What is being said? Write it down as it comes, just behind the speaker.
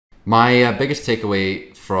My biggest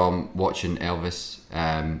takeaway from watching Elvis.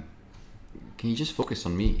 Can you just focus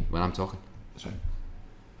on me when I'm talking? Sorry.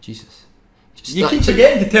 Jesus. You keep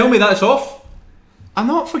forgetting to tell me that's off. I'm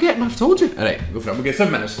not forgetting. I've told you. All right, go for it. We'll get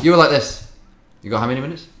 7 minutes. You were like this. You got how many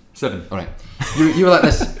minutes? 7. All right. You were like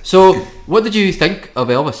this. So, what did you think of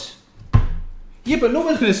Elvis? Yeah, but no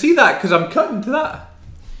one's going to see that because I'm cutting to that.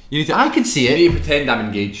 You need to. I can see You it. need to pretend I'm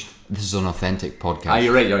engaged. This is an authentic podcast. Ah,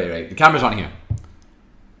 you're right. You're right. The cameras aren't here.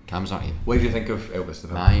 Cameras aren't here. What did you think of Elvis the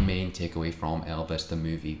film? My main takeaway from Elvis the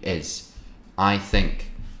movie is, I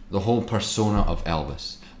think the whole persona of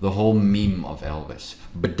Elvis, the whole meme of Elvis,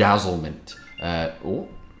 bedazzlement. Well,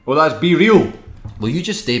 that's BeReal. Will you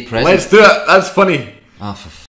just stay present? Let's do it. That's funny. Oh, for